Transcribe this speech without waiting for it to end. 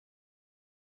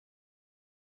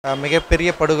மிகப்பெரிய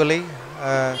படுகொலை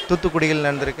தூத்துக்குடியில்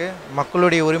நடந்திருக்கு.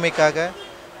 மக்களுடைய உரிமைக்காக,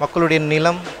 மக்களுடைய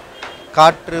நிலம்,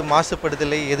 காற்று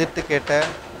மாசுபடுதலை எதிர்த்து கேட்ட,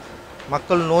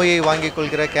 மக்கள் நோயை வாங்கிக்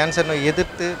கொள்கிற கேன்சர் நோய்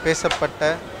எதிர்த்து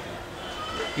பேசப்பட்ட,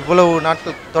 இவ்வளவு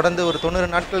நாட்கள் தொடர்ந்து ஒரு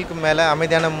 90 நாட்களுக்கு மேலே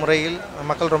அமைதியான முறையில்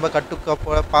மக்கள் ரொம்ப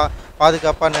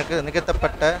பாதுகாப்பாக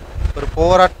நிகழ்த்தப்பட்ட ஒரு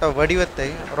போராட்ட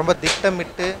வடிவத்தை ரொம்ப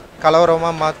திட்டமிட்டு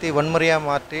கலவரமாக மாற்றி, வன்முறையாக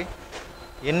மாற்றி,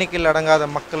 எண்ணிக்கையில் அடங்காத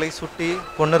மக்களை சுட்டி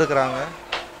கொண்டிருக்கிறாங்க.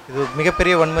 இது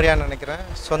மிகப்பெரிய வன்முறையாக நினைக்கிறேன்.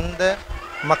 சொந்த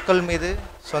மக்கள் மீது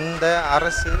சொந்த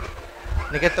அரசு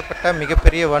நிகழ்த்தப்பட்ட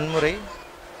மிகப்பெரிய வன்முறை,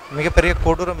 மிகப்பெரிய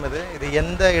கொடூரம். இது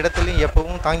எந்த இடத்துலையும்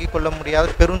எப்பவும் தாங்கிக் கொள்ள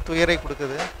முடியாத பெரும் துயரை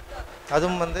கொடுக்குது.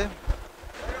 அதுவும்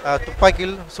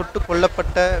துப்பாக்கியில் சுட்டு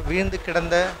கொல்லப்பட்ட, வீழ்ந்து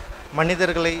கிடந்த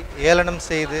மனிதர்களை ஏளனம்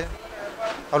செய்து,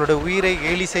 அவருடைய உயிரை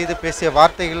கேலி செய்து பேசிய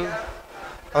வார்த்தைகள்,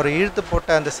 அவர் இழுத்து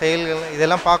போட்ட அந்த செயல்கள்,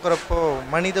 இதெல்லாம் பார்க்குறப்போ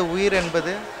மனித உயிர்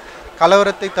என்பது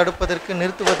கலவரத்தை தடுப்பதற்கு,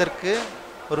 நிறுத்துவதற்கு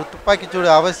ஒரு துப்பாக்கிச்சூடு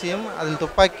அவசியம். அதில்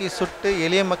துப்பாக்கி சுட்டு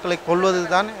எளிய மக்களை கொல்வது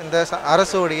தான் இந்த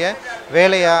அரசுடைய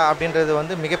வேலையா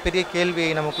அப்படின்றது மிகப்பெரிய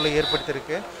கேள்வியை நமக்குள்ளே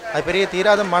ஏற்படுத்தியிருக்கு. அது பெரிய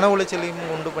தீராத மன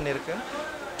உளைச்சலையும் உண்டு பண்ணியிருக்கு.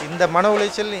 இந்த மன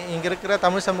உளைச்சல் இங்கே இருக்கிற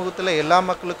தமிழ் சமூகத்தில் எல்லா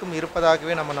மக்களுக்கும்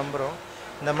இருப்பதாகவே நம்ம நம்புகிறோம்.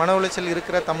 இந்த மன உளைச்சல்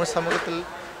இருக்கிற தமிழ் சமூகத்தில்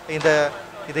இதை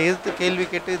எதிர்த்து கேள்வி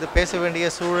கேட்டு இது பேச வேண்டிய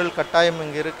சூழல் கட்டாயம்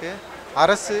இங்கே இருக்குது.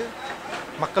 அரசு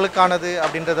மக்களுக்கானது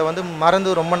அப்படின்றத மறந்து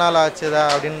ரொம்ப நாள் ஆச்சுதா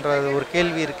அப்படின்றது ஒரு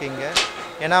கேள்வி இருக்குங்க.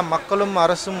 ஏன்னா மக்களும்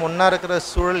அரசும் ஒன்றா இருக்கிற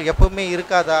சூழல் எப்பவுமே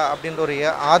இருக்காதா அப்படின்ற ஒரு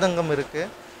ஆதங்கம் இருக்குது.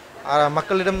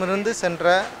 மக்களிடமிருந்து சென்ற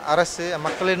அரசு,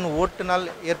 மக்களின் ஓட்டுனால்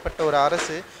ஏற்பட்ட ஒரு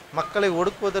அரசு மக்களை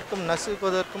ஒடுக்குவதற்கும்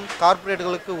நசுக்குவதற்கும்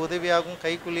கார்ப்பரேட்டுகளுக்கு உதவியாகவும்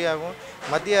கைக்கூலியாகவும்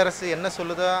மத்திய அரசு என்ன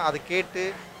சொல்லுதோ அதை கேட்டு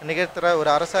நிகழ்த்துகிற ஒரு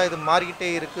அரசாக இது மாறிக்கிட்டே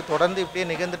இருக்குது. தொடர்ந்து இப்படியே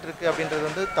நிகழ்ந்துட்டு இருக்குது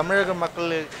அப்படின்றது தமிழக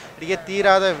மக்களிடையே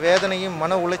தீராத வேதனையும்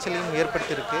மன உளைச்சலையும்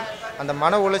ஏற்படுத்தியிருக்கு. அந்த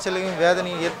மன உளைச்சலையும்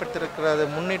வேதனையும் ஏற்படுத்தியிருக்கிறத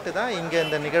முன்னிட்டு தான் இங்கே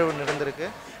இந்த நிகழ்வு நடந்திருக்கு.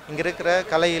 இங்கே இருக்கிற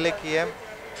கலை, இலக்கிய,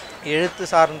 எழுத்து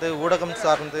சார்ந்து, ஊடகம்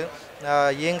சார்ந்து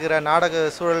இயங்குகிற, நாடக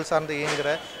சூழல் சார்ந்து இயங்குகிற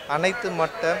அனைத்து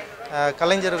மட்ட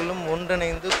கலைஞர்களும்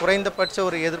ஒன்றிணைந்து குறைந்தபட்ச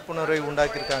ஒரு எதிர்ப்புணர்வை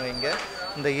உண்டாக்கியிருக்காங்க. இங்கே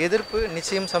இந்த எதிர்ப்பு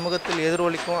நிச்சயம் சமூகத்தில்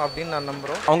எதிரொலிக்கும் அப்படின்னு நான்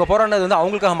நம்புகிறோம். அவங்க போராடினது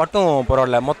அவங்களுக்காக மட்டும்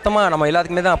போராடல, மொத்தமாக நம்ம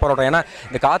எல்லாத்துக்குமே தான் போராடுறோம். ஏன்னா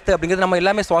இந்த காற்று அப்படிங்கிறது நம்ம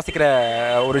எல்லாமே சுவாசிக்கிற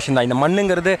ஒரு விஷயம் தான். இந்த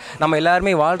மண்ணுங்கிறது நம்ம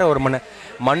எல்லாருமே வாழ்கிற ஒரு மண்.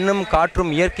 மண்ணும்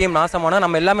காற்றும் இயற்கையும் நாசமானால்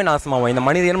நம்ம எல்லாமே நாசமாகும். இந்த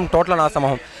மனித இனம் டோட்டலாக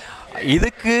நாசமாகும்.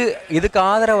 இதுக்கு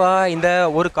ஆதரவாக இந்த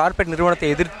ஒரு கார்ப்பரேட் நிறுவனத்தை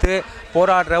எதிர்த்து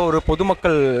போராடுற ஒரு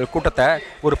பொதுமக்கள் கூட்டத்தை,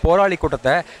 ஒரு போராளி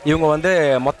கூட்டத்தை இவங்க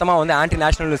மொத்தமாக ஆன்டி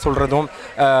நேஷனல் சொல்கிறதும்,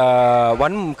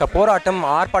 போராட்டம்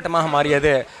ஆர்ப்பாட்டமாக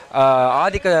மாறியது,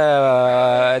 ஆதிக்க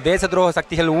தேச துரோக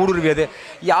சக்திகள் ஊடுருவியது.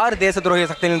 யார் தேச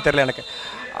துரோக சக்திகள்னு தெரியல எனக்கு.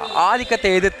 ஆதிக்கத்தை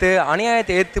எதிர்த்து,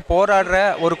 அநியாயத்தை எதிர்த்து போராடுற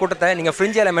ஒரு கூட்டத்தை நீங்கள்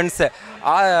ஃப்ரிஞ்ச் எலமெண்ட்ஸ்,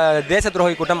 தேச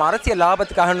துரோகி கூட்டம், அரசியல்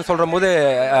லாபத்துக்காகன்னு சொல்கிற போது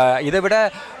இதை விட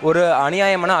ஒரு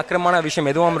அநியாயமான அக்கிரமான விஷயம்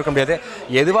எதுவும் இருக்க முடியாது.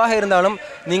 எதுவாக இருந்தாலும்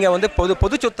நீங்கள்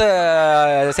பொது சொத்தை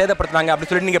சேதப்படுத்துனாங்க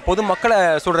அப்படின்னு சொல்லிட்டு நீங்கள் பொது மக்களை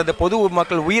சொல்கிறது, பொது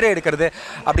மக்கள் உயிரை எடுக்கிறது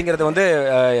அப்படிங்கிறது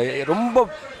ரொம்ப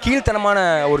கீழ்த்தனமான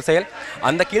ஒரு செயல்.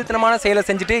 அந்த கீழ்த்தனமான செயலை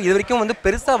செஞ்சுட்டு இது வரைக்கும்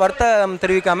பெருசாக வருத்தம்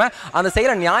தெரிவிக்காமல் அந்த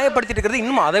செயலை நியாயப்படுத்திட்டு இருக்கிறது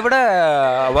இன்னும் அதை விட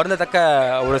வருந்தத்தக்க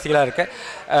ஒரு செயலாக இருக்குது.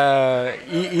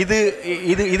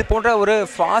 இது போன்ற ஒரு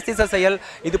பாசிச செயல்,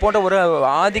 இது போன்ற ஒரு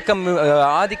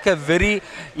ஆதிக்க வெறி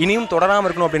இனியும் தொடராமல்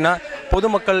இருக்கணும் அப்படின்னா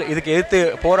பொதுமக்கள் இதுக்கு எதிர்த்து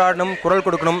போராடணும், குரல்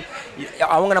கொடுக்கணும்.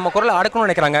 அவங்க நம்ம குரலை அடக்கணும்னு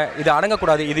நினைக்கிறாங்க. இது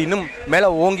அடங்கக்கூடாது. இது இன்னும் மேலே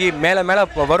ஓங்கி மேலே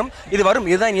வரும்.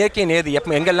 இதுதான் இயற்கை நேதி.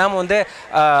 எங்கெல்லாம்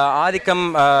ஆதிக்கம்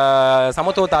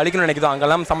சமத்துவத்தை அழிக்கணும்னு நினைக்குதோ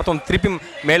அங்கெல்லாம் சமத்துவம் திருப்பி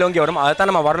மேலோங்கி வரும். அதை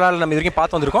தான் நம்ம வரலாறு நம்ம இது வரைக்கும்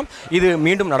பார்த்து வந்திருக்கோம். இது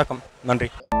மீண்டும் நடக்கும். நன்றி.